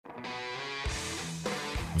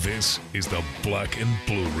This is the Black and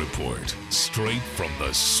Blue Report, straight from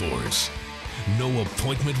the source. No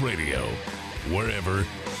appointment radio, wherever,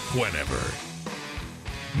 whenever.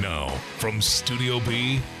 Now, from Studio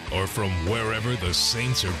B or from wherever the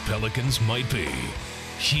Saints or Pelicans might be,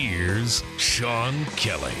 here's Sean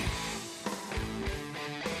Kelly.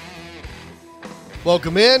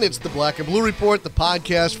 Welcome in. It's the Black and Blue Report, the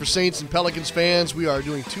podcast for Saints and Pelicans fans. We are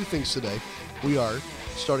doing two things today. We are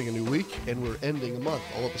starting a new week, and we're ending a month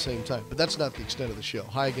all at the same time. But that's not the extent of the show.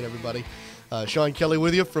 Hi again, everybody. Sean Kelly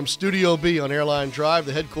with you from Studio B on Airline Drive,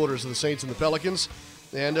 the headquarters of the Saints and the Pelicans.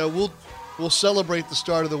 And we'll celebrate the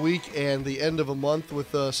start of the week and the end of a month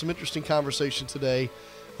with some interesting conversation today,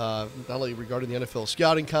 not only regarding the NFL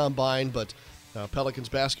Scouting Combine, but Pelicans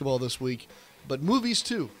basketball this week. But movies,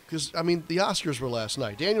 too, because, I mean, the Oscars were last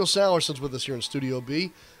night. Daniel Sallerson's with us here in Studio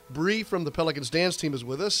B. Bree from the Pelicans dance team is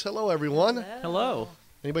with us. Hello, everyone. Hello.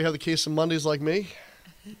 Anybody have the case of Mondays like me?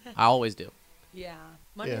 I always do. Yeah.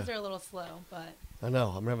 Mondays are a little slow, but... I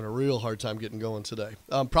know. I'm having a real hard time getting going today.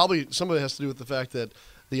 Probably some of it has to do with the fact that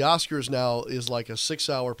the Oscars now is like a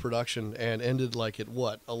 6-hour production and ended like at,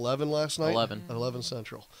 11 last night? 11. At 11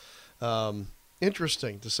 Central.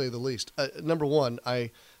 Interesting, to say the least. Number one,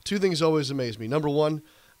 two things always amaze me. Number one,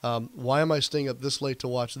 why am I staying up this late to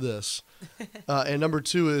watch this? And number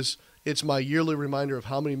two is, it's my yearly reminder of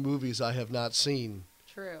how many movies I have not seen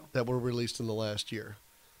True. that were released in the last year.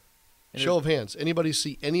 And Show of hands. Anybody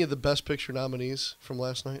see any of the Best Picture nominees from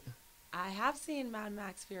last night? I have seen Mad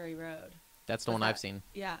Max Fury Road. That's the one I've seen.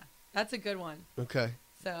 Yeah. That's a good one. Okay.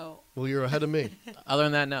 So... Well, you're ahead of me. Other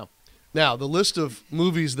than that, no. Now, the list of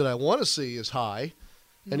movies that I want to see is high,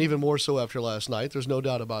 and even more so after last night. There's no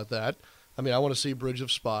doubt about that. I mean, I want to see Bridge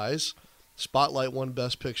of Spies. Spotlight won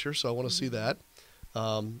Best Picture, so I want to see that.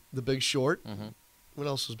 The Big Short. What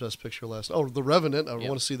else was Best Picture last night? Oh, The Revenant. I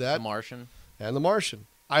want to see that. The Martian. And The Martian.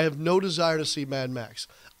 I have no desire to see Mad Max.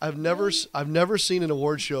 I've never seen an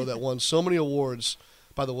award show that won so many awards.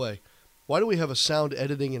 By the way, why do we have a sound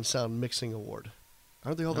editing and sound mixing award?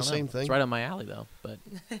 Aren't they all the same thing? It's right up my alley, though. But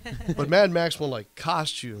But Mad Max won like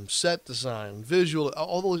costume, set design, visual,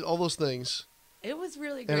 all those things. It was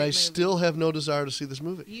really great And I movie. still have no desire to see this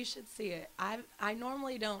movie. You should see it. I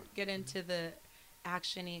normally don't get into the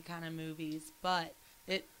action-y kind of movies, but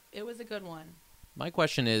it was a good one. my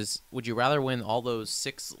question is, would you rather win all those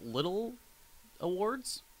 6 little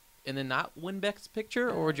awards and then not win Best Picture,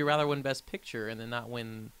 or would you rather win Best Picture and then not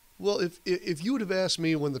win... Well, if you would have asked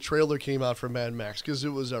me when the trailer came out for Mad Max, because it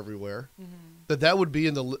was everywhere, that would be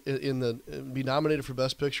be nominated for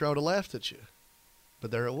Best Picture, I would have laughed at you.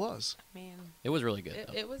 But there it was. I mean... It was really good,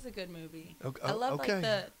 though. It was a good movie. Okay, I love okay. like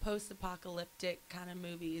the post-apocalyptic kind of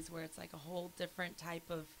movies where it's like a whole different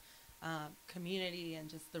type of community and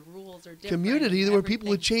just the rules are different. Community, and there were people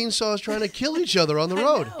with everything. chainsaws trying to kill each other on the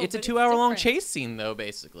road. know. It's a but 2-hour-long different. chase scene, though,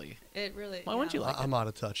 basically. It really... Why wouldn't you like I'm out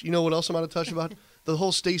of touch. You know what else I'm out of touch about? The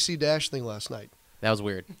whole Stacey Dash thing last night. That was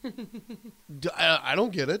weird. I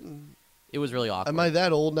don't get it. It was really awkward. Am I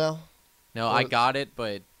that old now? No, I got it,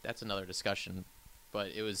 but that's another discussion.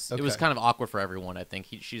 But it was Okay. kind of awkward for everyone, I think.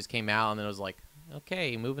 She just came out, and then it was like,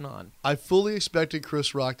 okay, moving on. I fully expected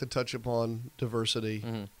Chris Rock to touch upon diversity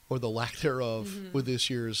Mm-hmm. or the lack thereof with this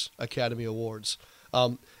year's Academy Awards.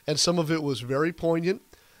 And some of it was very poignant.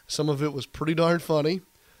 Some of it was pretty darn funny.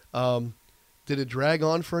 Did it drag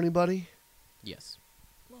on for anybody? Yes.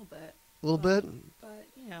 A little bit. A little bit? But,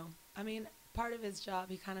 I mean, part of his job,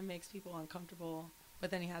 he kind of makes people uncomfortable,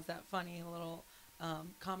 but then he has that funny little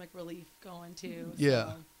comic relief going, too. Yeah.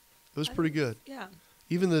 So It was I pretty think good. Yeah.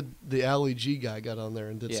 Even the Ali G guy got on there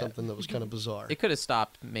and did Yeah. something that was kind of bizarre. It could have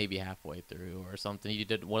stopped maybe halfway through or something. You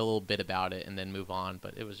did one little bit about it and then move on,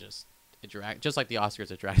 but it was just it dragged, just like the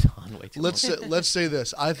Oscars. It dragged on way too long. Let's say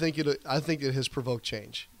this. I think it has provoked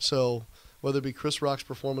change. So whether it be Chris Rock's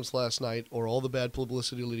performance last night or all the bad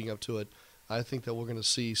publicity leading up to it, I think that we're going to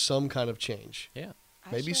see some kind of change. Yeah.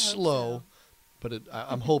 I Maybe sure hope slow, so. but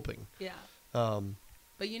I'm hoping. Yeah. But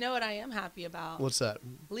But you know what I am happy about? what's that?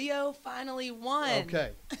 Leo finally won.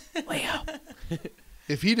 Okay. Leo.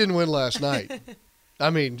 If he didn't win last night, I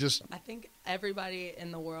mean, just I think everybody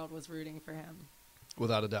in the world was rooting for him.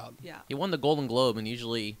 without a doubt. Yeah. He won the Golden Globe, and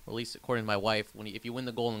usually, or at least according to my wife, if you win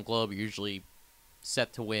the Golden Globe, you're usually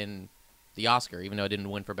set to win the Oscar, even though it didn't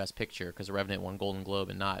win for Best Picture, because The Revenant won Golden Globe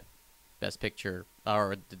and not Best Picture,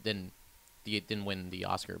 or it didn't win the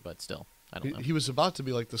Oscar, but still, I don't know. He was about to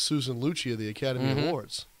be like the Susan Lucci of the Academy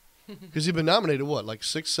Awards. Because he'd been nominated, like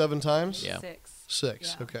 6, 7 times? Yeah. 6.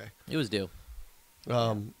 6, Yeah. okay. It was due.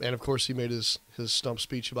 And, of course, he made his stump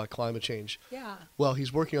speech about climate change. Yeah. Well,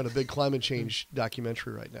 he's working on a big climate change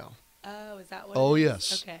documentary right now. Oh, is that what? Oh it is?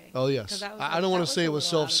 yes. Okay. Oh 'Cause yes. that was I don't want that to was say a it was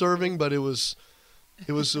little out of self-serving, the but it was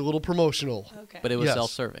a little promotional. Okay. But it was Yes.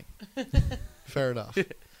 self-serving. Fair enough.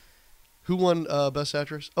 Who won Best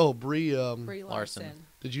Actress? Oh, Brie. Brie Larson. Larson.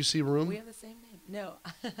 Did you see Room? We have the same name. No.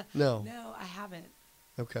 No. No, I haven't.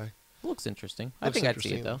 Okay. Looks interesting. I Looks think I'd see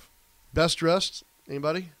interesting it though. enough. Best dressed?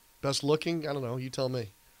 Anybody? Best looking? I don't know. You tell me.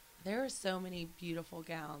 There are so many beautiful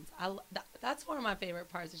gowns. That's one of my favorite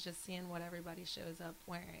parts is just seeing what everybody shows up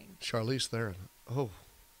wearing. Charlize Theron. Oh,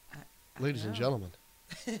 I ladies and know. gentlemen.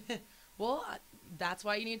 Well, that's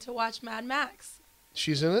why you need to watch Mad Max.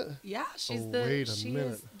 She's in it? Yeah, she's Oh, the. wait a she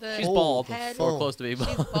minute. Is the She's Hold bald the head. phone. or close to being She's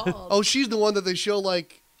bald. bald. Oh, she's the one that they show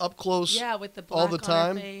like up close. yeah, with the black all the on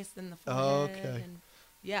time? her face and the Oh, forehead. okay. And,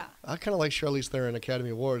 yeah. I kind of like Charlize Theron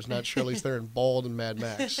Academy Awards, not Charlize Theron bald in Mad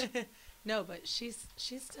Max. No, but she's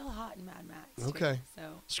still hot in Mad Max. too, Okay.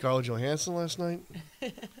 So Scarlett Johansson last night.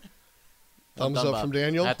 One Thumbs thumb up from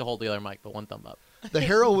Daniel. I have to hold the other mic, but one thumb up. The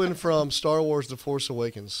heroine from Star Wars: The Force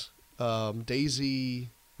Awakens, Daisy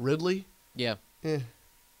Ridley. Yeah. Eh.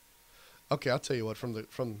 Okay, I'll tell you what.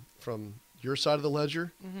 From your side of the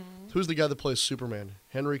ledger, who's the guy that plays Superman?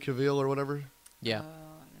 Henry Cavill or whatever. Yeah. I don't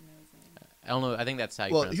know his name. I don't know. I think that's how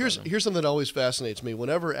you Well, pronounce it. here's something that always fascinates me.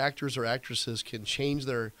 Whenever actors or actresses can change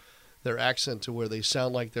their accent to where they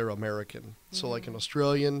sound like they're American. So like an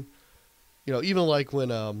Australian, even like when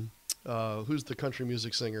who's the country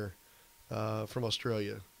music singer from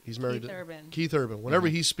Australia? He's married Keith to Urban. Keith Urban. Whenever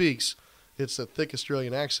he speaks, it's a thick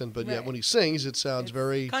Australian accent, but yet Right. when he sings, it sounds It's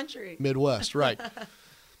very country. Midwest, right?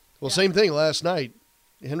 Well, Yeah. same thing last night.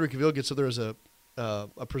 Henry Cavill gets up there as a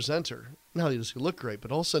presenter. Not only does he look great,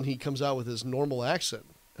 but all of a sudden he comes out with his normal accent,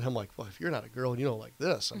 and I'm like, well, if you're not a girl and you don't like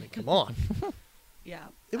this, I mean, come on. Yeah.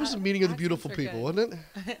 It was a meeting of the accents beautiful are people, good. wasn't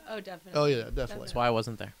it? Oh, definitely. Oh yeah, definitely. That's why I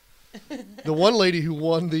wasn't there. The one lady who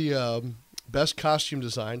won the best costume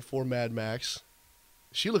design for Mad Max,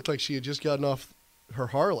 she looked like she had just gotten off her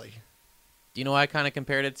Harley. Do you know what I kind of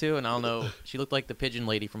compared it to? And I don't know. She looked like the pigeon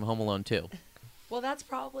lady from Home Alone 2. Well, that's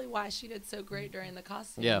probably why she did so great during the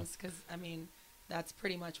costumes. Yeah. Because, I mean, that's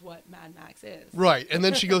pretty much what Mad Max is. Right, and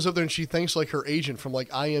then she goes up there and she thanks like her agent from like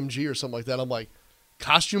IMG or something like that. I'm like,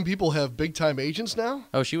 costume people have big time agents now?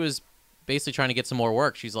 Oh, she was basically trying to get some more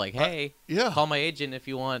work. She's like, hey, Yeah. call my agent if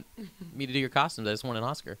you want me to do your costumes. I just want an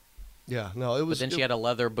Oscar. Yeah, no, it was. But then she had a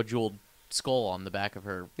leather bejeweled skull on the back of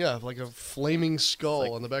her. yeah, like a flaming skull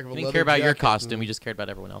Like, on the back of a You leather didn't care about your jacket, costume. and You just cared about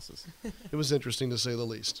everyone else's. It was interesting to say the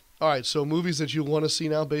least. All right, so movies that you want to see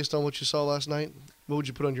now based on what you saw last night, what would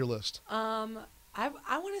you put on your list? I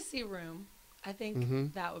want to see Room. I think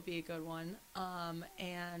Mhm. that would be a good one.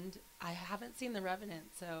 And I haven't seen The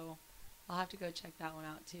Revenant, so I'll have to go check that one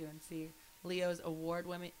out too and see Leo's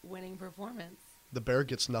award-winning performance. The bear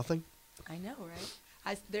gets nothing. I know,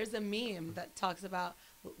 right? There's a meme that talks about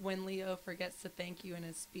when Leo forgets to thank you in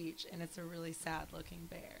his speech, and it's a really sad-looking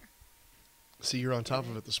bear. See, you're on top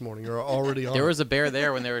of it this morning. You're already on. There it. was a bear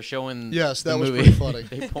there when they were showing. Yes, the that was movie. pretty funny.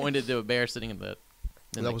 They pointed to a bear sitting in the.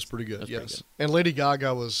 That was pretty good. that was Yes, pretty good. and Lady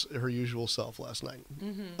Gaga was her usual self last night.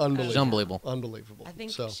 Unbelievable. She's unbelievable. Unbelievable. I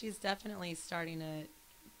think so. she's definitely starting to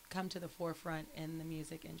come to the forefront in the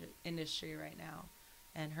music industry right now,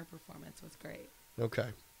 and her performance was great. Okay.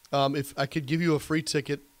 If I could give you a free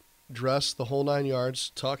ticket, dress the whole 9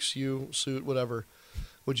 yards, tux you, suit, whatever,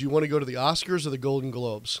 would you want to go to the Oscars or the Golden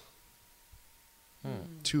Globes?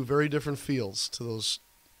 Two very different feels to those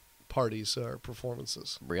parties or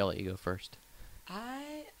performances. Really, you go first.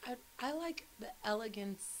 I like the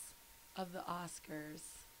elegance of the Oscars,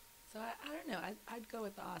 so I don't know. I'd go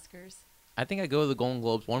with the Oscars. I think I go to the Golden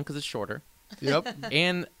Globes, one, because it's shorter, Yep.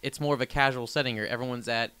 and it's more of a casual setting here. Everyone's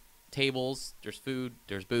at tables, there's food,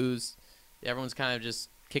 there's booze. Everyone's kind of just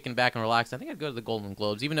kicking back and relaxed. I think I'd go to the Golden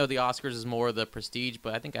Globes, even though the Oscars is more the prestige,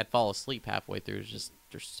 but I think I'd fall asleep halfway through. It's just,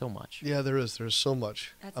 there's so much. Yeah, there is. There's so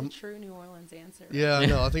much. That's a true New Orleans answer. right? Yeah,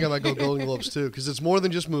 no, I think I might go Golden Globes too, because it's more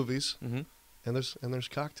than just movies, Mm-hmm. and there's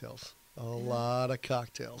cocktails. A lot of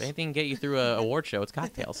cocktails. If anything can get you through a award show, it's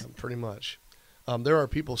cocktails. Pretty much. There are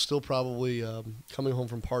people still probably coming home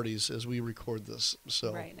from parties as we record this,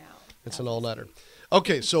 so Right now. it's as an we all-nighter. speak.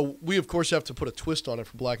 Okay, so we of course have to put a twist on it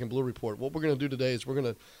for Black and Blue Report. What we're going to do today is we're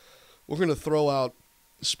going to throw out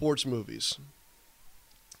sports movies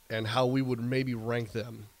and how we would maybe rank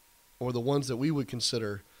them, or the ones that we would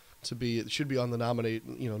consider to be it should be on the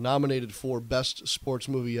nominated for best sports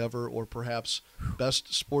movie ever, or perhaps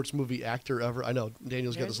best sports movie actor ever. I know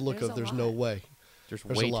Daniel's got this look There's of a there's no lot. way. There's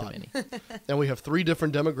There's way a too lot. many. And we have 3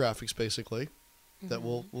 different demographics basically that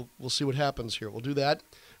Mm-hmm. we'll see what happens here. We'll do that.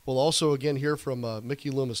 We'll also again hear from Mickey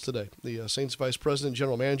Loomis today, the Saints Vice President,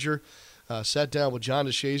 General Manager. Sat down with John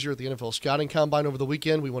DeShazier at the NFL Scouting Combine over the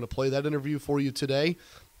weekend. We want to play that interview for you today.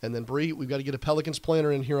 And then, Bree, we've got to get a Pelicans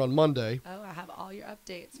planner in here on Monday. Oh, I have all your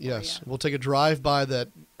updates for Yes, you. we'll take a drive by that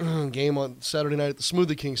game on Saturday night at the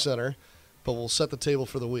Smoothie King Center, but we'll set the table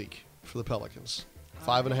for the week for the Pelicans.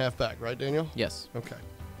 5.5 back, right, Daniel? Yes. Okay.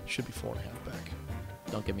 Should be 4.5 back.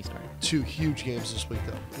 Don't get me started. 2 huge games this week,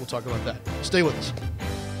 though. We'll talk about that. Stay with us.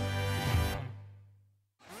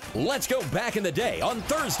 Let's go back in the day on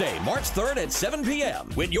Thursday, March 3rd at 7 p.m.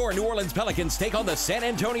 when your New Orleans Pelicans take on the San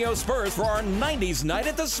Antonio Spurs for our 90s night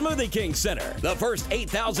at the Smoothie King Center. The first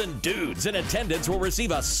 8,000 dudes in attendance will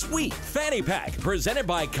receive a sweet fanny pack presented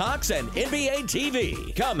by Cox and NBA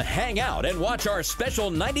TV. Come hang out and watch our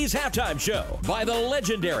special 90s halftime show by the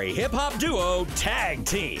legendary hip-hop duo Tag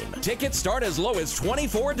Team. Tickets start as low as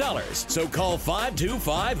 $24, so call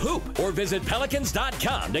 525-HOOP or visit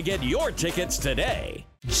pelicans.com to get your tickets today.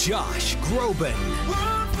 Josh Groban.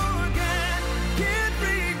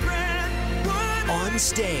 On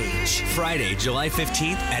stage. Friday, July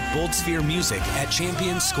 15th at Bold Sphere Music at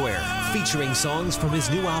Champion Square. Featuring songs from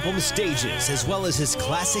his new album Stages as well as his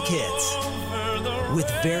classic hits. With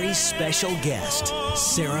very special guest,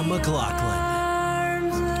 Sarah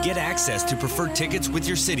McLachlan. Get access to preferred tickets with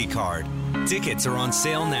your Citi card. Tickets are on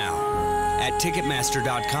sale now at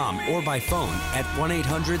Ticketmaster.com or by phone at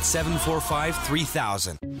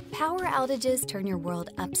 1-800-745-3000. Power outages turn your world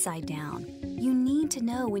upside down. You need to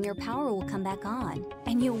know when your power will come back on,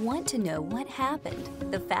 and you want to know what happened.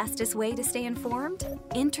 The fastest way to stay informed?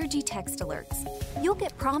 Entergy Text Alerts. You'll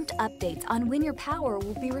get prompt updates on when your power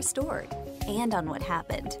will be restored and on what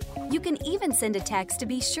happened. You can even send a text to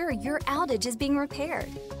be sure your outage is being repaired.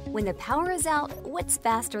 When the power is out, what's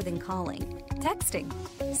faster than calling? Texting.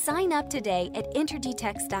 Sign up today at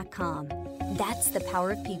EntergyText.com. That's the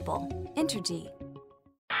power of people. Entergy.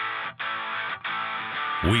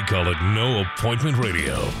 We call it No Appointment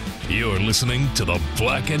Radio. You're listening to the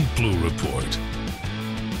Black and Blue Report.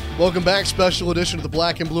 Welcome back. Special edition of the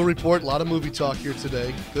Black and Blue Report. A lot of movie talk here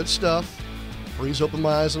today. Good stuff. Bree's opened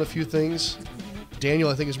my eyes on a few things.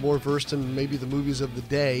 Daniel, I think, is more versed in maybe the movies of the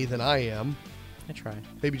day than I am. I try.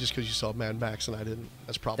 Maybe just because you saw Mad Max and I didn't.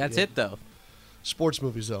 That's probably That's it, though. Sports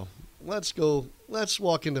movies, though. Let's go. Let's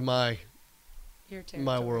walk into my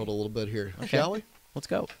world a little bit here, Okay. shall we? Let's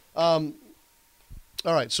go.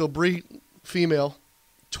 All right. So Bree, female,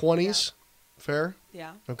 20s, fair.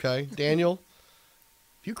 Yeah. Okay. Daniel,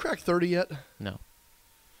 have you cracked 30 yet? No.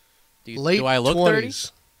 Late do I look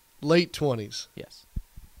 20s. 30? Late 20s. Yes.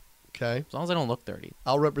 Okay. As long as I don't look 30.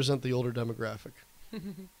 I'll represent the older demographic.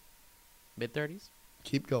 Mid-30s?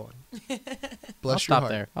 Keep going. I'll Bless your stop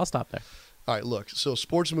heart. there. I'll stop there. All right, look. So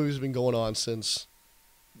sports movies have been going on since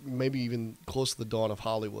maybe even close to the dawn of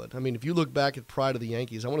Hollywood. I mean, if you look back at Pride of the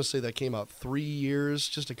Yankees, I want to say that came out 3 years,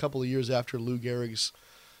 just a couple of years after Lou Gehrig's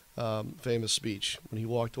famous speech when he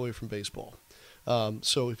walked away from baseball.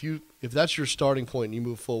 So if that's your starting point and you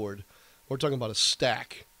move forward, we're talking about a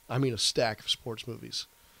stack. I mean, a stack of sports movies.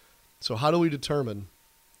 So how do we determine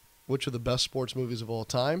which are the best sports movies of all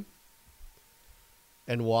time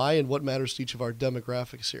and why, and what matters to each of our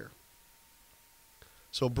demographics here?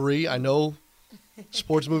 So, Bree, I know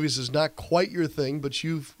sports movies is not quite your thing, but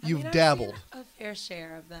you've dabbled. I've seen a fair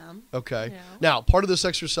share of them. Okay. You know. Now, part of this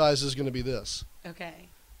exercise is going to be this. Okay.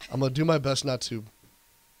 I'm going to do my best not to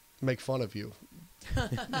make fun of you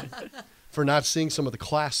for not seeing some of the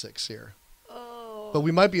classics here. Oh. But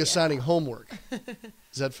we might be assigning homework.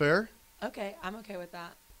 Is that fair? Okay, I'm okay with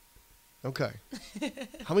that. Okay.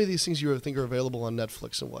 How many of these things you think are available on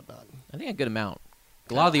Netflix and whatnot? I think a good amount.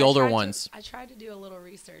 A lot of the older ones. I tried to do a little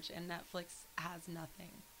research, and Netflix has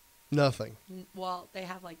nothing. Nothing. Well, they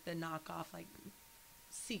have like the knockoff, like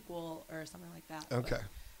sequel or something like that. but Okay.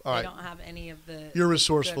 All right. They don't have any of the. You're the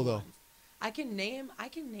resourceful, good though. ones. I can name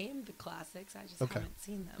the classics. I just Okay. haven't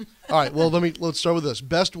seen them. All right. Well, let's start with this.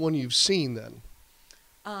 Best one you've seen then.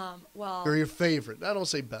 Well, Or your favorite. I don't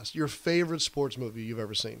say best. Your favorite sports movie you've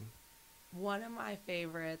ever seen. one of my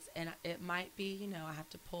favorites, and it might be, I have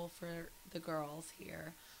to pull for the girls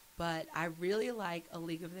here, but I really like A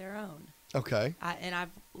League of Their Own. Okay. And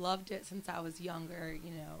I've loved it since I was younger.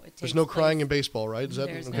 It takes There's no crying place- in baseball, right? Is that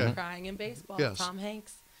There's okay? no crying in baseball. Yes. Tom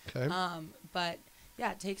Hanks. Okay. But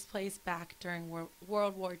yeah, it takes place back during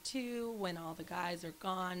World War II when all the guys are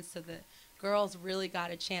gone. So the girls really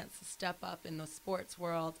got a chance to step up in the sports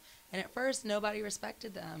world. And at first, nobody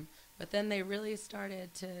respected them. But then they really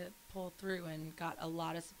started to pull through and got a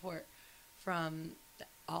lot of support from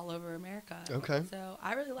all over America. Okay. So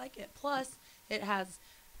I really like it. Plus, it has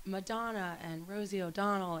Madonna and Rosie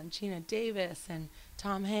O'Donnell and Gina Davis and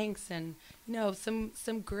Tom Hanks and,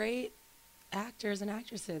 some great actors and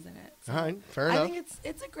actresses in it. So All right, fair I enough. think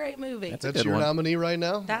it's a great movie. That's a That's good your one. nominee right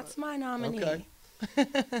now? That's my nominee. Okay.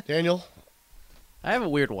 Daniel? I have a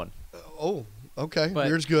weird one. Oh, okay. But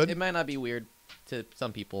Weird's good. It might not be weird to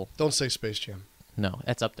some people. Don't say Space Jam. No,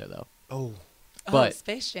 that's up there though. Oh, But-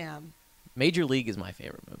 Space Jam. Major League is my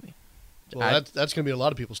favorite movie. well, that's going to be a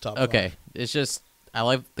lot of people's top five. Okay, it's just I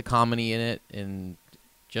like the comedy in it, and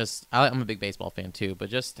just I'm a big baseball fan too. But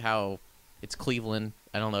just how it's Cleveland,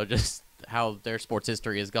 I don't know, just how their sports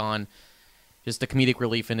history has gone, just the comedic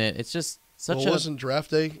relief in it. It's just such Well, a wasn't Draft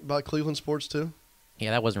Day about Cleveland sports too?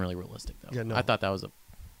 yeah. That wasn't really realistic though. Yeah, no. I thought that was a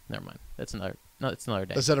never mind. That's another no. It's another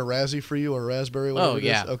day. Is that a Razzie for you or a raspberry? Whatever Oh, it is?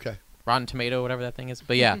 yeah. Okay. Rotten Tomato, whatever that thing is.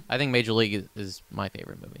 But yeah, I think Major League is my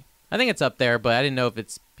favorite movie. I think it's up there, but I didn't know if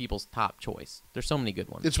it's people's top choice. There's so many good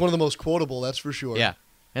ones. It's one of the most quotable, that's for sure. Yeah,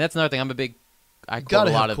 and that's another thing. I You quote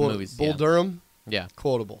gotta a lot have of quote- movies. Bull Yeah. Durham, Yeah.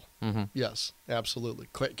 quotable. Mm-hmm. Yes, absolutely.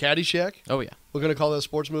 Caddyshack. Oh yeah. We're going to call that a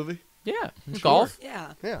sports movie. Yeah. Golf.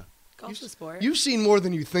 Yeah. Yeah. Golf's a sport. You've seen more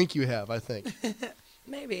than you think you have. I think.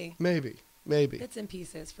 Maybe. Maybe. Bits and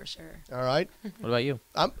pieces for sure. All right. What about you?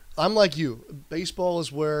 I'm like you. Baseball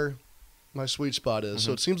is where my sweet spot is. Mm-hmm.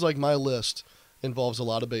 So it seems like my list involves a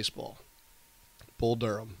lot of baseball. Bull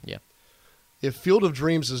Durham. Yeah. If Field of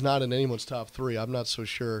Dreams is not in anyone's top three, I'm not so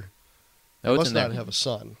sure. Oh, I it's must in there. not have a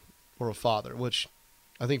son or a father, which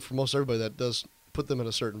I think for most everybody that does put them in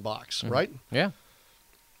a certain box, Mhm. right? Yeah.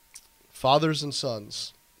 Fathers and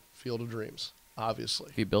sons, Field of Dreams, obviously.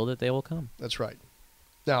 If you build it, they will come. That's right.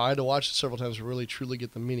 Now, I had to watch it several times to really truly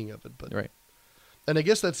get the meaning of it. But Right. And I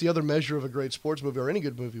guess that's the other measure of a great sports movie or any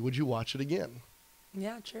good movie. Would you watch it again?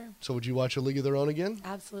 Yeah, true. So would you watch A League of Their Own again?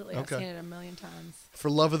 Absolutely. Okay. I've seen it a million times. For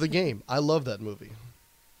love of the game. I love that movie.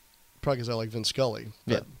 Probably because I like Vince Scully.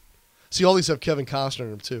 Yeah. But see, all these have Kevin Costner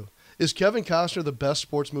in them, too. Is Kevin Costner the best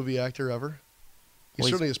sports movie actor ever? He Well,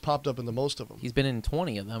 certainly has popped up in the most of them. He's been in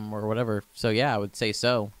 20 of them or whatever. So yeah, I would say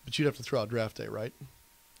so. But you'd have to throw out Draft Day, right?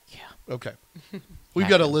 Yeah. Okay. We've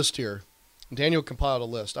got a list here. Daniel compiled a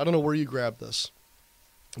list. I don't know where you grabbed this,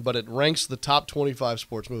 but it ranks the top 25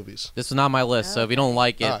 sports movies. This is not my list, so if you don't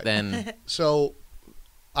like it, All right. then So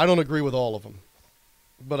I don't agree with all of them.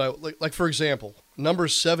 But I like for example, number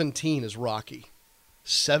 17 is Rocky.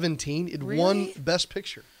 17? It won Really? Best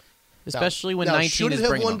Picture. especially when now, 19 should is it have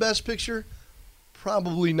bringing won them. Best Picture?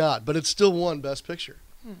 Probably not, but it still won Best Picture.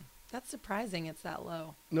 That's surprising it's that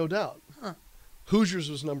low. No doubt. Huh. Hoosiers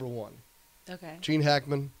was number 1. Okay. Gene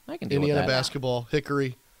Hackman, I can deal with Indiana that. basketball,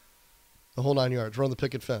 Hickory, the whole 9 yards, run the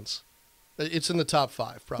picket fence. It's in the top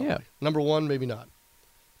 5, probably. Yeah. Number 1, maybe not.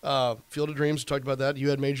 Field of Dreams, we talked about that. You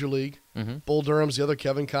had Major League. Mm-hmm. Bull Durham's the other,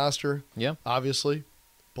 Kevin Costner, Yeah. obviously.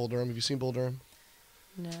 Bull Durham, have you seen Bull Durham?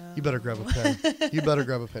 No. You better grab a pen. You better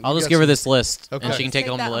grab a pen. I'll You just got give her some- this list, Okay. and she can take it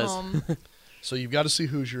home that the list. home. So you've got to see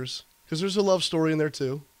Hoosiers, because there's a love story in there,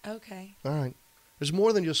 too. Okay. All right. There's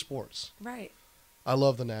more than just sports. Right. I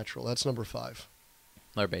love The Natural. That's number 5.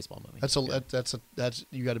 Another baseball movie. That's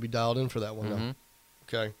you got to be dialed in for that one, Mhm.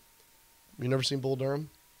 though. Okay. You never seen Bull Durham?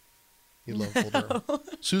 You love Bull Durham.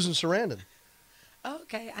 Susan Sarandon.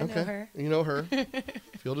 Okay. I Okay. know her. You know her.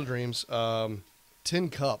 Field of Dreams. Tin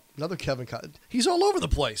Cup. Another Kevin Costner. He's all over the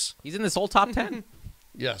place. He's in this whole top 10.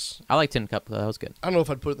 Yes. I like Tin Cup, though. That was good. I don't know if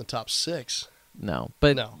I'd put it in the top 6. No.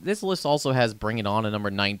 But No. this list also has Bring It On at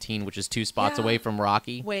number 19, which is 2 spots Yeah. away from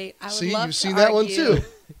Rocky. Wait, I would See, love you've to seen that one, argue- too.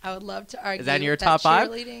 I would love to argue. that in your top 5?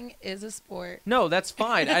 Cheerleading is a sport. No, that's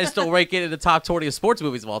fine. I just don't rank it in the top 20 of sports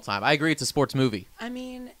movies of all time. I agree it's a sports movie. I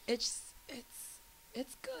mean, it's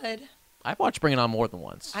good. I've watched Bring It On more than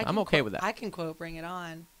once. I I'm can okay quote- with that. I can quote "Bring It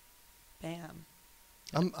On." Bam.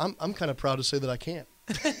 I'm kind of proud to say that I can't.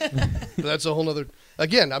 But that's a whole nother.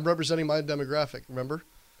 Again, I'm representing my demographic. Remember,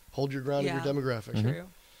 hold your ground in Yeah. your demographic. Mm-hmm. True.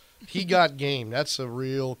 He Got Game. That's a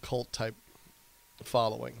real cult type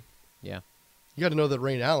following. Yeah. You got to know that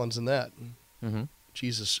Rain Allen's in that. Mm-hmm.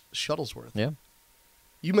 Jesus Shuttlesworth. Yeah.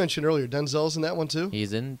 You mentioned earlier Denzel's in that one too.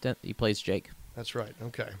 He plays Jake. That's right.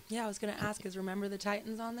 Okay. Yeah, I was gonna ask. Is Remember the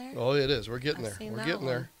Titans on there? Oh, it is. We're getting I've there. seen We're that getting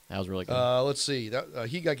one. there. That was really good. Let's see. That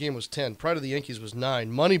He Got Game was 10. Pride of the Yankees was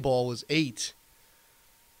 9. Moneyball was 8.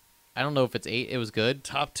 I don't know if it's 8. It was good.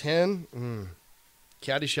 Top 10.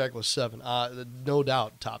 Caddyshack was 7. No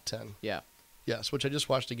doubt top 10. Yeah. Yes, which I just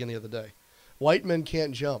watched again the other day. White Men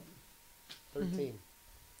Can't Jump. 13.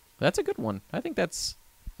 That's a good one. I think that's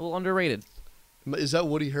a little underrated. Is that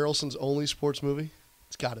Woody Harrelson's only sports movie?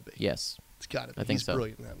 It's got to be. Yes. It's got to be. I think He's so.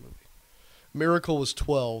 brilliant in that movie. Miracle was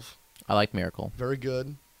 12. I like Miracle. Very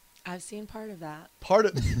good. I've seen part of that. Part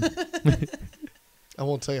of. I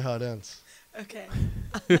won't tell you how it ends. Okay.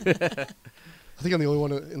 I think I'm the only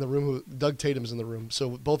one in the room who. Doug Tatum's in the room, so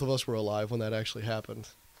both of us were alive when that actually happened.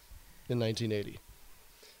 in 1980.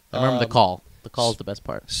 I remember The Call. The Call is the best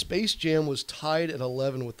part. Space Jam was tied at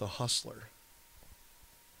 11 with The Hustler.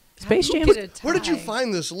 Space How do you Jam? get a Where did you tie?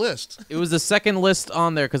 find this list? It was the second list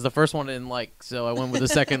on there because the first one I didn't like, so I went with the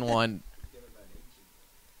second one.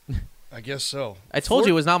 I guess so. I told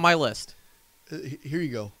you it was not my list. Here you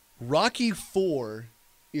go. Rocky 4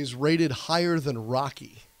 is rated higher than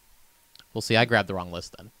Rocky. Well, see, I grabbed the wrong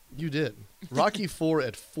list then. You did. Rocky 4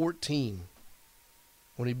 at 14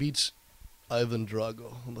 when he beats Ivan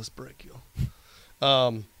Drago. Let's break you.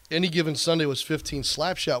 Any Given Sunday was 15.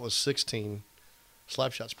 Slapshot was 16.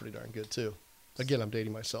 Slapshot's pretty darn good, too. Again, I'm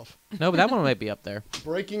dating myself. No, but that one might be up there.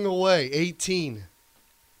 Breaking Away, 18.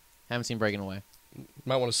 Haven't seen Breaking Away.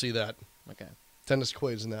 Might want to see that. Okay. Dennis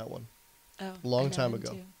Quaid's in that one. Oh, I Long know time him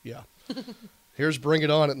ago. too. Yeah. Here's Bring It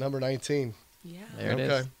On at number 19. Yeah. There it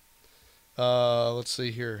is. Okay. Let's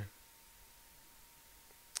see here.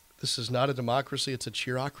 This is not a democracy, it's a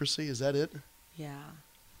cheerocracy. Is that it? Yeah.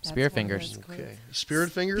 Spirit one of fingers. those quotes. Okay.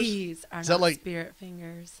 Spirit fingers? These are Is that not like- spirit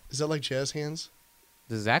fingers. Is that like jazz hands?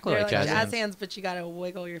 This is exactly They're like like Jazz jazz Hands. hands, but you gotta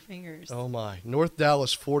wiggle your fingers. Oh my. North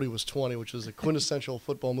Dallas 40 was 20, which was a quintessential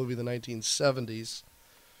football movie of the 1970s.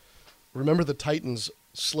 Remember the Titans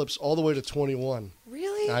slips all the way to 21.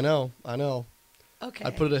 Really? I know. Okay.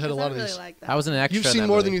 I put it ahead of a 'Cause lot I of really these. like that. I was an extra. You've in seen that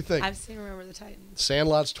more movie. than you think. I've seen Remember the Titans.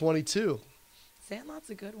 Sandlot's 22. Sandlot's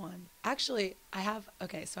a good one. Actually, I have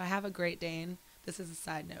a Great Dane. This is a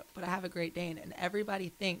side note, but I have a Great Dane, and everybody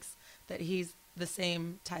thinks that he's the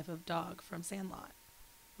same type of dog from Sandlot,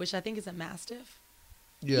 which I think is a Mastiff.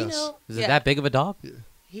 Yes. You know, Is it that big of a dog?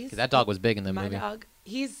 He's 'Cause that dog was big in the my movie. dog.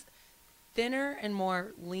 He's thinner and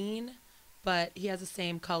more lean, but he has the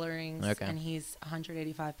same colorings, Okay. and he's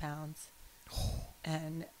 185 pounds.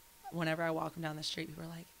 And whenever I walk him down the street, people are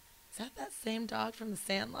like, "Is that same dog from the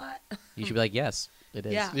Sandlot?" You should be like, yes, it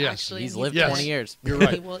is. Yeah, Yes. actually, He's and lived Yes. 20 years. You're He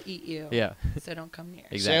right. will eat you. Yeah. So don't come near.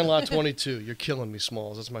 Exactly. Sandlot 22. You're killing me,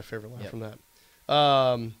 Smalls. That's my favorite line Yep. from that.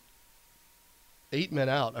 8 Men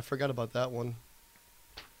Out. I forgot about that one.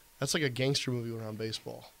 That's like a gangster movie around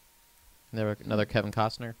baseball. Another Kevin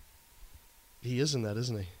Costner. He is in that,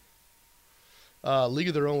 isn't he? League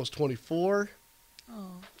of Their Own was 24.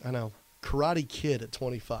 Oh, I know. Karate Kid at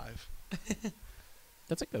 25.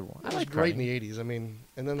 That's a good one. That I was like great Karate. in the 80s. I mean,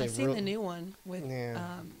 and then they I've seen wrote- the new one with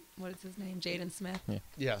Yeah. what is his name, Jaden Smith.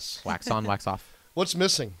 Yes. Wax on, wax off. What's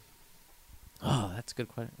missing? Oh, that's a good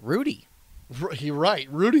question. Rudy. You're right.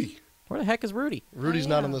 Rudy. Where the heck is Rudy? Rudy's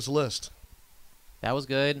not yeah. on this list. That was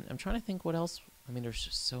good. I'm trying to think what else. I mean, there's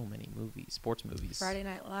just so many movies, sports movies. Friday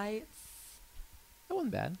Night Lights. That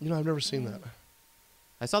wasn't bad. You know, I've never seen that.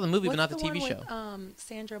 I saw the movie, What's but not the one TV show. with,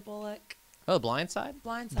 Sandra Bullock, Oh, Blind Side?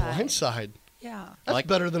 Blindside. Blindside. Yeah. That's like-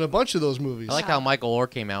 better than a bunch of those movies. I like how Michael Orr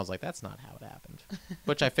came out. I was like, that's not how it happened.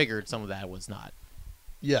 Which I figured some of that was not.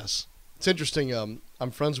 Yes. It's interesting.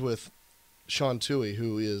 I'm friends with Sean Toohey,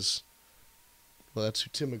 who is, well, that's who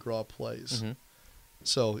Tim McGraw plays. Mhm.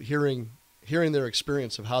 So hearing their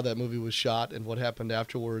experience of how that movie was shot and what happened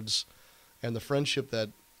afterwards, and the friendship that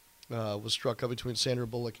was struck up between Sandra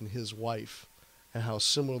Bullock and his wife, and how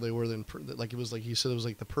similar they were, like it was like he said it was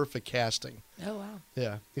like the perfect casting. Oh wow.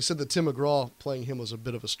 Yeah, he said that Tim McGraw playing him was a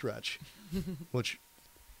bit of a stretch, which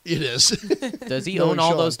it is. Does he Knowing own all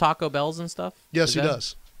Sean. those Taco Bells and stuff? Yes, Is he that-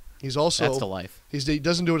 does. He's also That's the life. he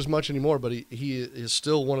doesn't do it as much anymore, but he is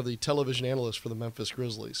still one of the television analysts for the Memphis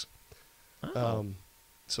Grizzlies. Oh.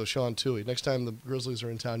 So Sean Toohey. Next time the Grizzlies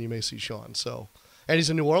are in town, you may see Sean. So, and he's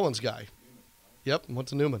a New Orleans guy. Yep, went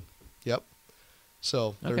to Newman. Yep.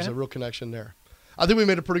 So there's Okay. a real connection there. I think we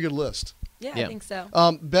made a pretty good list. Yeah, Yeah. I think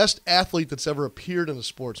so. Best athlete that's ever appeared in a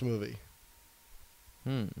sports movie.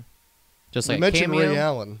 Just We like a mentioned cameo? Ray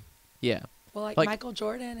Allen, Yeah. Well, like like- Michael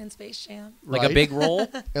Jordan in Space Jam. Like right? a big role.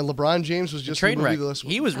 And LeBron James was just in Train the movie Wreck. last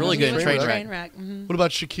He was really Was good he in was Trainwreck. Trainwreck. Mhm. What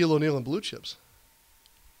about Shaquille O'Neal in Blue Chips?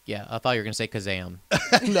 Yeah, I thought you were going to say Kazam.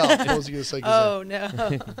 No, I was going to say. Oh no.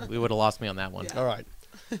 We would have lost me on that one. Yeah. All right.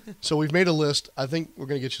 So we've made a list. I think we're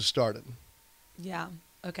going to get you started. Yeah.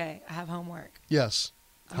 Okay. I have homework. Yes.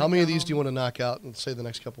 I'm How gonna many go of these do you home. want to knock out in, say, the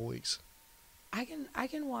next couple weeks? I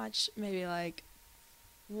can watch maybe like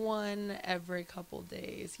one every couple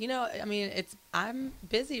days. You know, I mean, I'm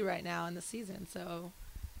busy right now in the season, so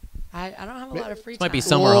I don't have a lot of free time. might be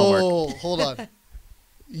summer homework. Whoa, hold on.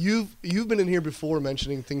 You've been in here before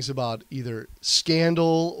mentioning things about either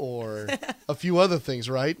Scandal or a few other things,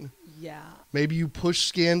 right? Yeah. Maybe you push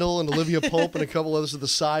Scandal and Olivia Pope and a couple others to the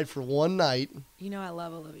side for one night. You know, I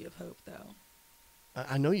love Olivia Pope though.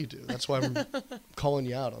 I know you do. That's why I'm calling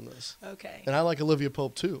you out on this. Okay. And I like Olivia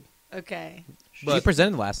Pope too. Okay. She But-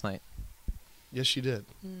 presented last night. Yes, she did.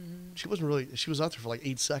 Mm-hmm. She wasn't really. She was out there for like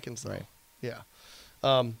 8 seconds though. Right. Yeah.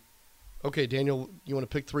 Okay, Daniel, you want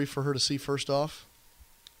to pick 3 for her to see first off?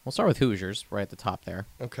 We'll start with Hoosiers right at the top there.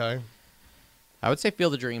 Okay. I would say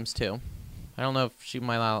Field of Dreams too. I don't know if she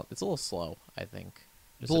might allow. It's a little slow, I think.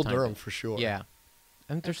 Just a Bull tiny Durham bit. for sure. Yeah.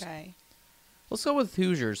 And there's, Okay. let's go with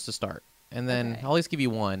Hoosiers to start, and then Okay. I'll at least give you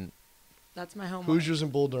one. That's my homework. Hoosiers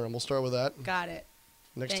and Bull Durham. We'll start with that. Got it.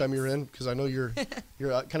 Next time you're Thanks. in, because I know you're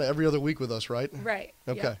kind of every other week with us, right? Right.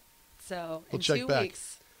 Okay. Yep. So We'll in check 2 back.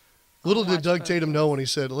 weeks. Little I'll did watch Doug both Tatum of know those. when he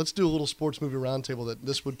said, let's do a little sports movie roundtable, that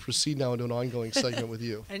this would proceed now into an ongoing segment with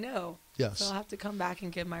you. I know. Yes. So I'll have to come back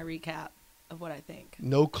and give my recap of what I think.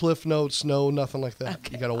 No cliff notes, no nothing like that.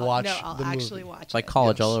 Okay. You got to watch No, I'll the actually movie. watch It's like it.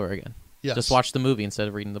 college Yes. all over again. Yes. Just watch the movie instead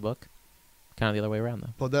of reading the book. Kind of the other way around,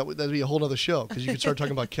 though. Well, that'd be a whole other show, because you could start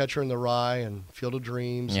talking about Catcher in the Rye and Field of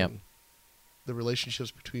Dreams Yep. and the relationships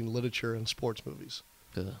between literature and sports movies.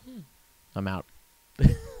 Ugh. I'm out.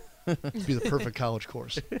 It'd be the perfect college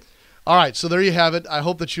course. All right, so there you have it. I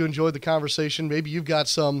hope that you enjoyed the conversation. Maybe you've got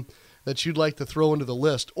some that you'd like to throw into the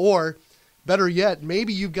list. Or, better yet,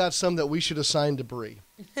 maybe you've got some that we should assign to Bree.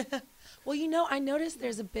 Well, I noticed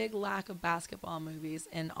there's a big lack of basketball movies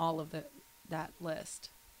in all of that list.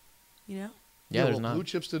 Yeah, well, there's not. Blue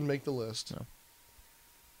Chips didn't make the list. No.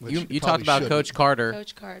 Which You it talked probably about shouldn't. Coach Carter.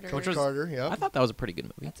 Coach Carter. Coach was- Carter, yeah. I thought that was a pretty good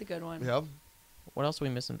movie. That's a good one. Yeah. What else are we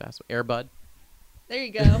missing, basketball? Air Bud. There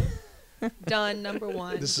you go. Done. Number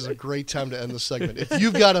 1. This is a great time to end the segment. If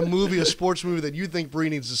you've got a movie, a sports movie that you think Bree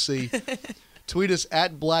needs to see, tweet us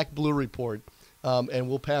at Black Blue Report, and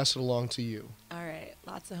we'll pass it along to you. All right.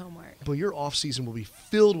 Lots of homework. But your off season will be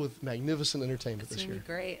filled with magnificent entertainment It's this going to year. be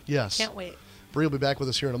great. Yes. Can't wait. Bree will be back with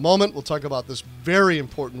us here in a moment. We'll talk about this very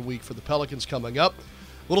important week for the Pelicans coming up.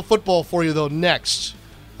 A little football for you, though, next.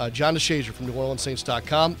 John DeShazier from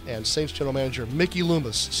NewOrleansSaints.com and Saints General Manager Mickey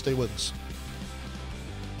Loomis. Stay with us.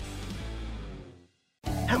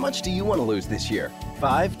 How much do you want to lose this year?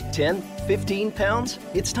 5, 10, 15 pounds?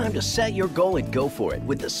 It's time to set your goal and go for it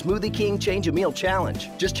with the Smoothie King Change a Meal Challenge.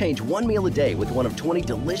 Just change one meal a day with one of 20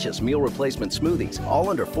 delicious meal replacement smoothies, all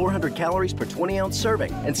under 400 calories per 20-ounce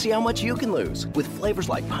serving, and see how much you can lose. With flavors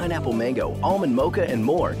like pineapple mango, almond mocha, and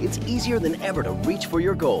more, it's easier than ever to reach for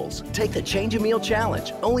your goals. Take the Change a Meal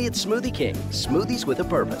Challenge, only at Smoothie King. Smoothies with a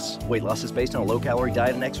purpose. Weight loss is based on a low-calorie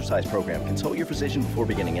diet and exercise program. Consult your physician before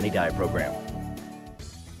beginning any diet program.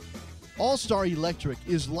 All-Star Electric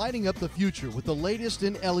is lighting up the future with the latest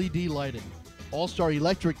in LED lighting. All-Star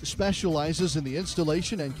Electric specializes in the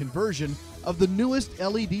installation and conversion of the newest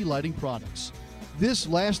LED lighting products. This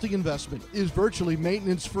lasting investment is virtually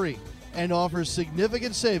maintenance-free and offers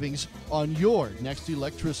significant savings on your next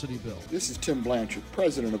electricity bill. This is Tim Blanchard,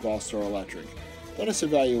 president of All-Star Electric. Let us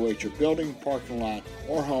evaluate your building, parking lot,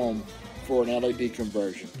 or home for an LED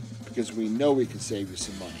conversion, because we know we can save you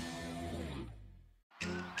some money.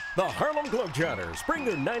 The Harlem Globetrotters bring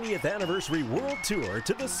their 90th anniversary world tour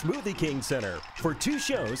to the Smoothie King Center for 2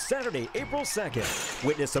 shows Saturday, April 2nd.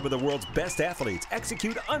 Witness some of the world's best athletes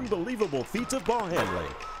execute unbelievable feats of ball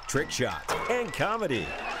handling, trick shots, and comedy.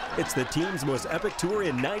 It's the team's most epic tour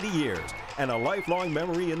in 90 years and a lifelong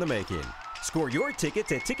memory in the making. Score your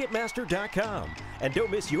tickets at Ticketmaster.com and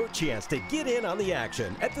don't miss your chance to get in on the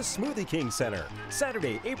action at the Smoothie King Center,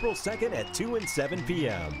 Saturday, April 2nd at 2 and 7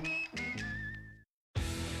 p.m.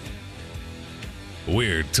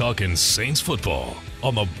 We're talking Saints football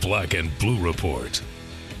on the Black and Blue Report.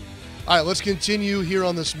 All right, let's continue here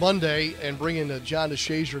on this Monday and bring in John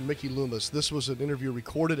DeShazier and Mickey Loomis. This was an interview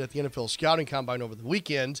recorded at the NFL Scouting Combine over the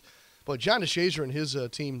weekend. But John DeShazier and his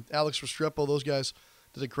team, Alex Restrepo, those guys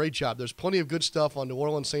did a great job. There's plenty of good stuff on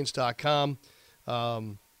NewOrleansSaints.com.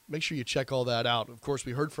 Make sure you check all that out. Of course,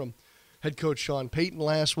 we heard from head coach Sean Payton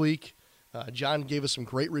last week. John gave us some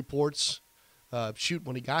great reports.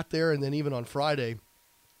 When he got there, and then even on Friday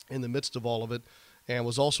in the midst of all of it, and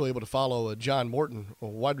was also able to follow John Morton, a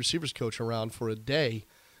wide receivers coach, around for a day.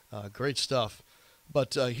 Great stuff.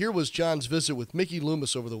 But here was John's visit with Mickey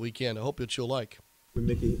Loomis over the weekend. I hope that you'll like. With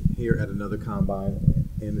Mickey here at another combine,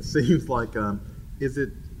 and it seems like, is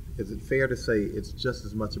it fair to say it's just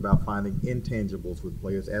as much about finding intangibles with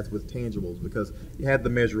players as with tangibles? Because you had the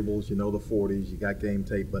measurables, the 40s, you got game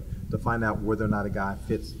tape, but to find out whether or not a guy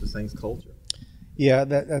fits the Saints culture. Yeah,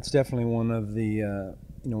 that's definitely one of the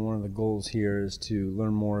one of the goals here is to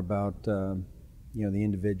learn more about the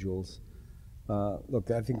individuals.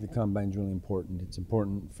 Look, I think the combine is really important. It's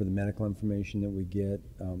important for the medical information that we get.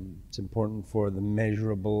 It's important for the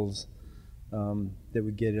measurables that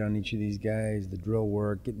we get on each of these guys, the drill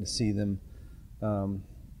work, getting to see them, on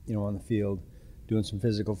the field, doing some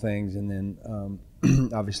physical things, and then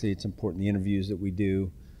obviously it's important the interviews that we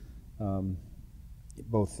do.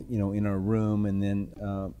 Both in our room and then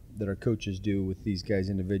that our coaches do with these guys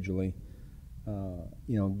individually.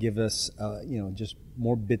 give us, just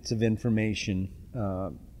more bits of information.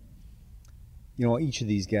 Each of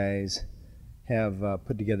these guys have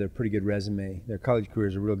put together a pretty good resume. Their college career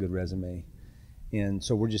is a real good resume. And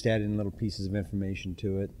so we're just adding little pieces of information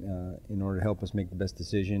to it in order to help us make the best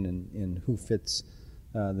decision and who fits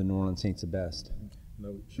the New Orleans Saints the best.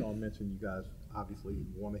 Sean mentioned you guys obviously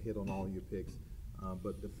want to hit on all your picks,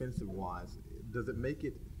 but defensive-wise, does it make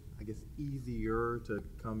it, I guess, easier to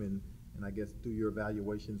come in and I guess do your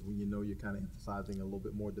evaluations when you know you're kind of emphasizing a little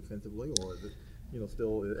bit more defensively, or is it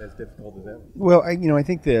still as difficult as ever? Well, I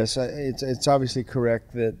think this it's obviously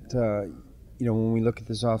correct that when we look at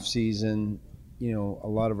this off season, a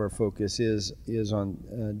lot of our focus is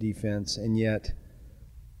on defense, and yet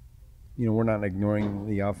we're not ignoring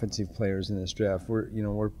the offensive players in this draft.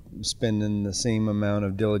 We're spending the same amount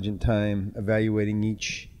of diligent time evaluating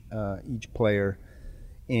each player,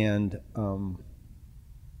 and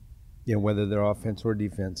whether they're offense or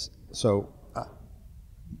defense. So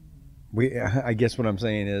I guess what I'm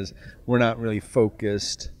saying is we're not really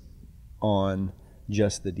focused on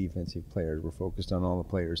just the defensive players. We're focused on all the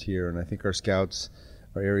players here, and I think our scouts,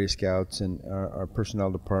 our area scouts, and our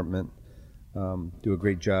personnel department do a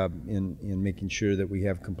great job in making sure that we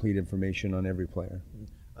have complete information on every player.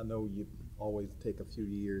 I know you always take a few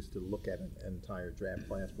years to look at an entire draft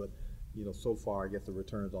class, but so far, I guess the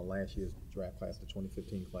returns on last year's draft class, the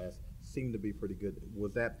 2015 class, seemed to be pretty good.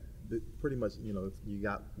 Was that pretty much,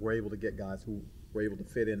 were able to get guys who were able to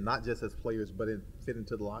fit in, not just as players, but fit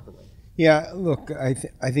into the locker room? Yeah, look, I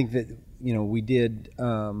think that we did.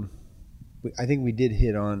 I think we did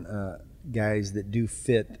hit on guys that do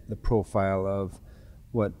fit the profile of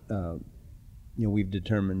what we've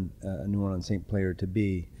determined a New Orleans Saint player to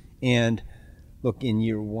be. And look, in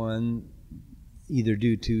year one, either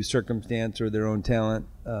due to circumstance or their own talent,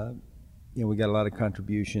 we got a lot of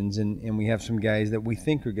contributions, and we have some guys that we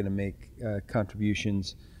think are going to make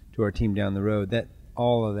contributions to our team down the road. That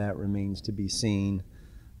all of that remains to be seen,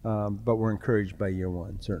 but we're encouraged by year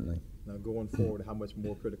one, certainly. Now, going forward, how much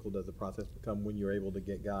more critical does the process become when you're able to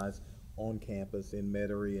get guys on campus in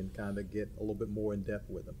Metairie and kind of get a little bit more in depth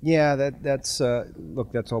with them? Yeah, that's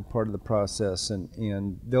all part of the process,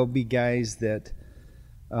 and there'll be guys that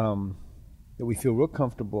we feel real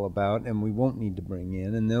comfortable about and we won't need to bring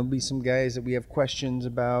in, and there'll be some guys that we have questions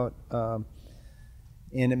about,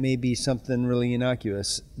 and it may be something really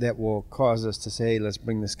innocuous that will cause us to say, hey, let's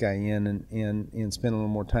bring this guy in and spend a little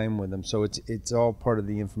more time with him. So it's all part of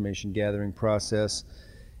the information gathering process.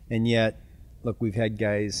 And yet, look, we've had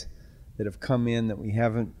guys that have come in that we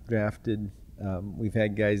haven't drafted. We've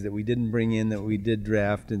had guys that we didn't bring in that we did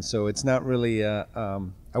draft, and so it's not really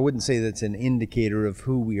I wouldn't say that's an indicator of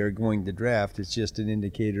who we are going to draft. It's just an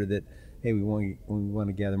indicator that, hey, we want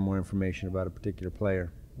to gather more information about a particular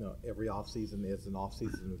player. Every offseason is an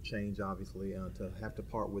offseason of change, obviously, to have to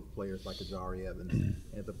part with players like Ajari Evans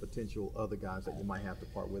and the potential other guys that you might have to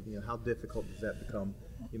part with. How difficult does that become,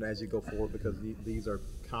 as you go forward? Because these are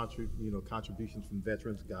contributions from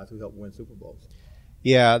veterans, guys who help win Super Bowls.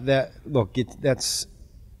 Yeah,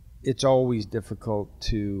 it's always difficult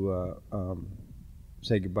to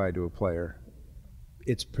say goodbye to a player.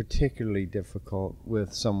 It's particularly difficult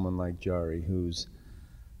with someone like Jari, who's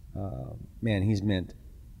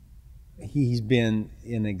he's been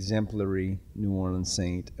an exemplary New Orleans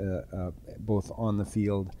Saint, both on the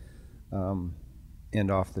field and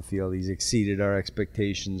off the field. He's exceeded our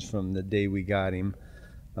expectations from the day we got him,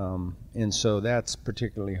 and so that's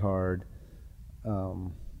particularly hard.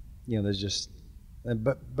 There's just,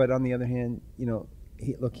 but on the other hand,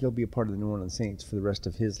 he'll be a part of the New Orleans Saints for the rest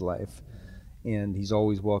of his life, and he's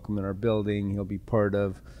always welcome in our building. He'll be part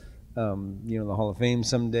of, the Hall of Fame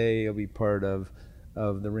someday. He'll be part of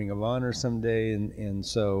the Ring of Honor someday, and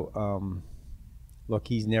so, look,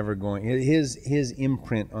 he's never going. His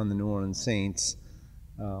imprint on the New Orleans Saints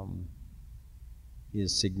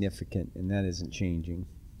is significant, and that isn't changing.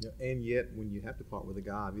 And yet, when you have to part with a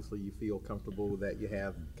guy, obviously you feel comfortable that you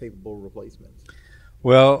have capable replacements.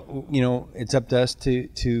 Well, it's up to us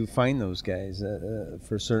to find those guys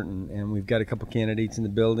for certain, and we've got a couple candidates in the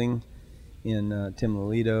building, in Tim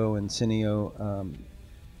Lolito and Cineo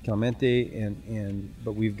Clemente,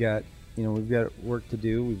 but we've got work to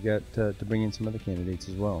do. We've got to bring in some other candidates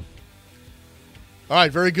as well. All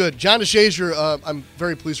right, very good. John DeShazier, I'm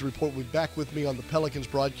very pleased to report, will be back with me on the Pelicans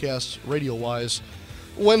broadcast, radio-wise,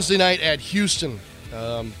 Wednesday night at Houston.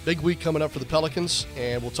 Big week coming up for the Pelicans,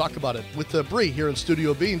 and we'll talk about it with Bree here in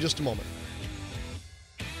Studio B in just a moment.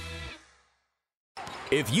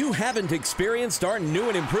 If you haven't experienced our new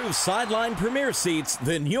and improved Sideline Premier seats,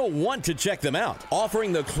 then you'll want to check them out.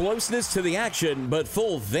 Offering the closeness to the action but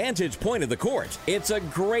full vantage point of the court, it's a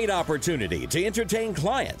great opportunity to entertain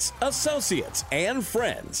clients, associates, and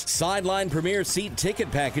friends. Sideline Premier seat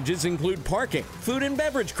ticket packages include parking, food and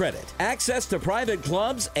beverage credit, access to private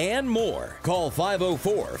clubs, and more. Call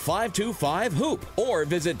 504-525-HOOP or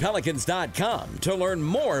visit Pelicans.com to learn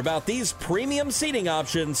more about these premium seating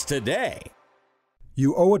options today.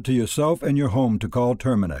 You owe it to yourself and your home to call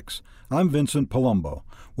Terminix. I'm Vincent Palumbo.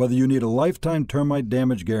 Whether you need a lifetime termite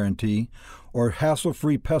damage guarantee or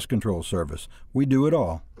hassle-free pest control service, we do it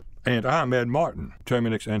all. And I'm Ed Martin,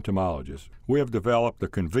 Terminix entomologist. We have developed a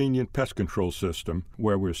convenient pest control system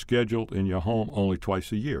where we're scheduled in your home only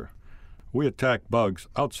twice a year. We attack bugs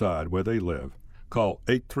outside where they live. Call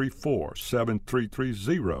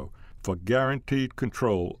 834-7330 for guaranteed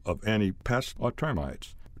control of any pests or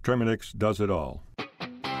termites. Terminix does it all.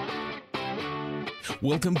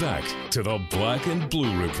 Welcome back to the Black and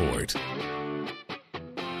Blue Report.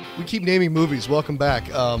 We keep naming movies. Welcome back.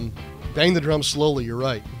 Bang the Drum Slowly, you're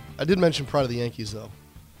right. I did mention Pride of the Yankees, though.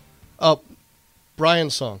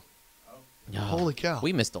 Brian's song. Oh, Holy cow.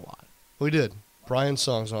 We missed a lot. We did. Brian's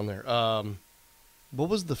song's on there. What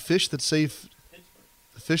was the fish that saved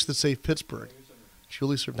Pittsburgh?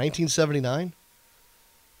 Julie Serve, 1979?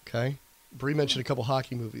 Okay. Bree mentioned a couple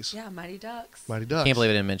hockey movies. Yeah, Mighty Ducks. Mighty Ducks. Can't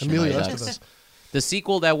believe I didn't mention Amelia Mighty Ducks. The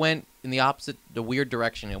sequel that went in the weird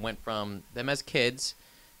direction. It went from them as kids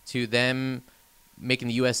to them making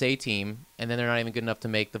the USA team, and then they're not even good enough to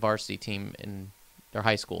make the varsity team in their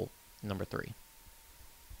high school, number 3.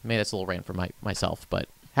 Maybe that's a little rant for myself, but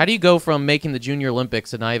how do you go from making the Junior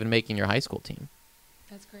Olympics to not even making your high school team?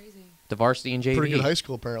 That's crazy. The varsity and JV. Pretty good high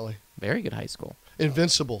school, apparently. Very good high school.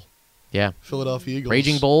 Invincible. Yeah. Philadelphia Eagles.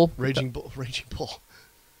 Raging Bull. Raging Bull.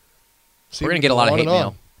 See, we're going to get a lot of hate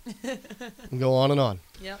mail. And go on and on.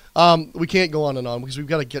 Yep. We can't go on and on because we've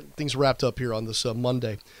got to get things wrapped up here on this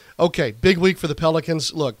Monday. Okay, big week for the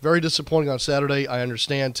Pelicans. Look, very disappointing on Saturday. I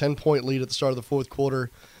understand. 10-point lead at the start of the fourth quarter.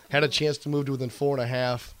 Had a chance to move to within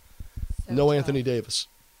 4.5. No tough. Anthony Davis.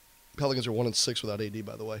 Pelicans are 1-6 without AD,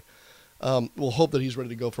 by the way. We'll hope that he's ready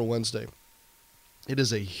to go for Wednesday. It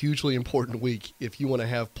is a hugely important week if you want to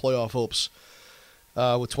have playoff hopes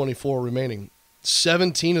with 24 remaining.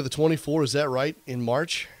 17 of the 24, is that right, in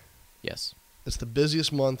March? Yes. It's the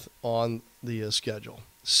busiest month on the schedule.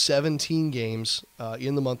 17 games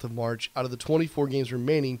in the month of March. Out of the 24 games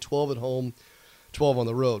remaining, 12 at home, 12 on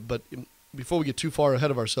the road. But before we get too far ahead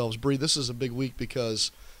of ourselves, Bree, this is a big week because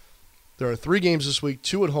there are 3 games this week,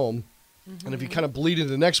 2 at home. Mm-hmm. And if you kind of bleed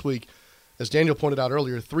into next week, as Daniel pointed out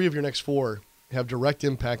earlier, 3 of your next 4 have direct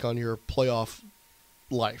impact on your playoff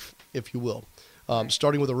life, if you will.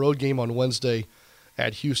 Starting with a road game on Wednesday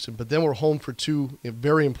at Houston. But then we're home for 2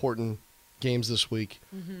 very important games this week.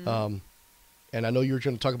 Mm-hmm. And I know you're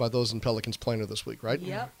going to talk about those in Pelicans Planner this week, right?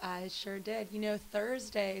 Yep, I sure did. You know,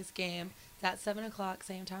 Thursday's game is at 7 o'clock,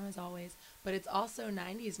 same time as always. But it's also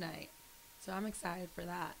 90s night. So I'm excited for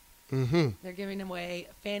that. Mm-hmm. They're giving away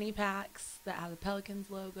fanny packs that have the Pelicans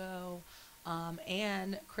logo.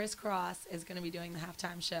 And Chris Cross is going to be doing the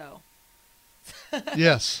halftime show.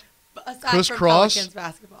 Yes. Aside Chris from Cross. Pelicans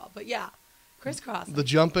basketball. But yeah, Chris Cross. The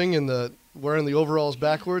jumping and the wearing the overalls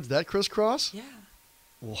backwards, that Chris Cross? Yeah.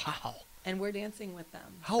 Wow. And we're dancing with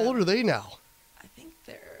them. How old are they now? I think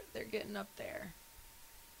they're getting up there.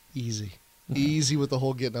 Easy. Easy with the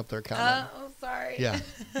whole getting up there comment. Oh, sorry. Yeah.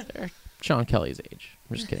 They're Sean Kelly's age.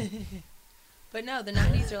 I'm just kidding. But no, the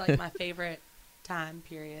 90s are like my favorite time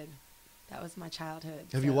period. That was my childhood.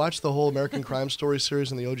 Have you watched the whole American Crime Story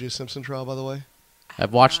series and the O.J. Simpson trial, by the way?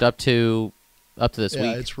 I've watched up to this week.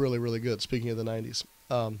 Yeah, it's really, really good. Speaking of the 90s.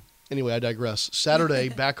 Anyway, I digress. Saturday,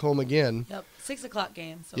 back home again. Yep, 6 o'clock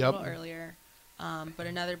game, so a little earlier. But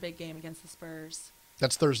another big game against the Spurs.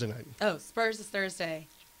 That's Thursday night. Oh, Spurs is Thursday.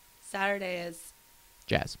 Saturday is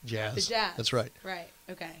Jazz. The Jazz. That's right. Right,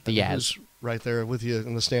 okay. The Jazz. Right there with you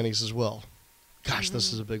in the standings as well. Gosh,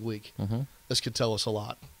 this is a big week. Mm-hmm. This could tell us a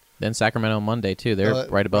lot. Then Sacramento Monday, too. They're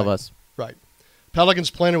right above us. Right. Pelicans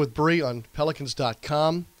Planner with Bree on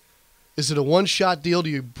Pelicans.com. Is it a one-shot deal?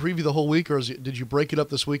 Do you preview the whole week, or did you break it up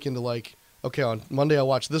this week into like, okay, on Monday I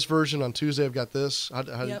watch this version, on Tuesday I've got this?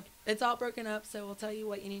 Yep, it's all broken up, so we'll tell you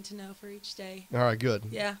what you need to know for each day. All right, good.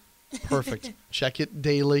 Yeah. Perfect. Check it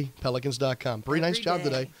daily, Pelicans.com. Bree, nice job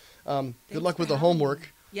today. Good luck with the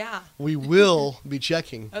homework. Yeah. We will be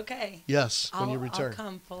checking. Okay. Yes, when you return. I'll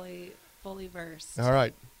come fully versed. All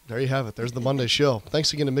right. There you have it. There's the Monday show.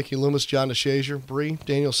 Thanks again to Mickey Loomis, John DeShazier, Bree,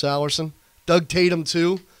 Daniel Salerson, Doug Tatum,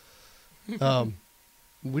 too. We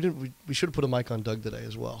should have put a mic on Doug today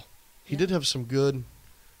as well. He did have some good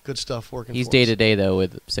Good stuff working. He's for day us. to day though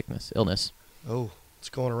with illness. Oh, it's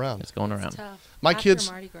going around. It's going around. It's tough. My After kids,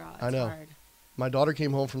 Mardi Gras, I it's know. hard. My daughter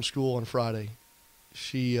came home from school on Friday.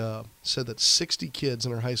 She said that 60 kids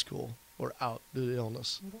in her high school were out due to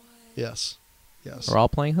illness. What? Yes. We're all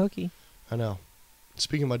playing hooky. I know.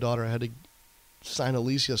 Speaking of my daughter, I had to sign a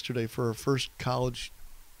lease yesterday for her first college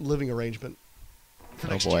living arrangement for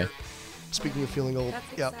next boy. year. Speaking of feeling old,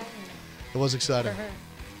 That's yep, exciting. it was exciting. For her.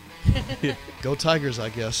 Go Tigers, I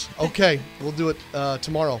guess. Okay, we'll do it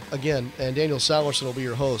tomorrow again, and Daniel Salerson will be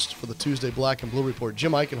your host for the Tuesday Black and Blue Report.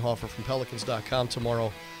 Jim Eichenhofer from Pelicans.com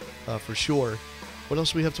tomorrow for sure. What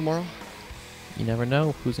else do we have tomorrow? You never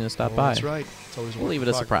know who's going to stop Oh, by. That's right. It's always We'll work leave in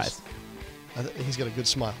it a progress. surprise. He's got a good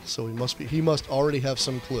smile, so he must already have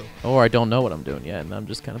some clue. Or I don't know what I'm doing yet, and I'm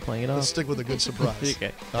just kind of playing it off. Let's stick with a good surprise.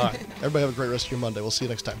 Okay. All right. Everybody have a great rest of your Monday. We'll see you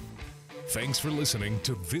next time. Thanks for listening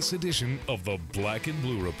to this edition of the Black and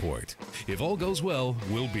Blue Report. If all goes well,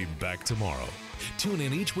 we'll be back tomorrow. Tune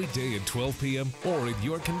in each weekday at 12 p.m. or at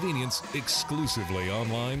your convenience exclusively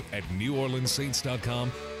online at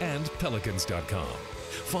NewOrleansSaints.com and Pelicans.com.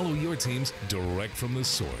 Follow your teams direct from the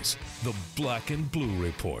source, the Black and Blue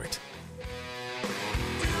Report.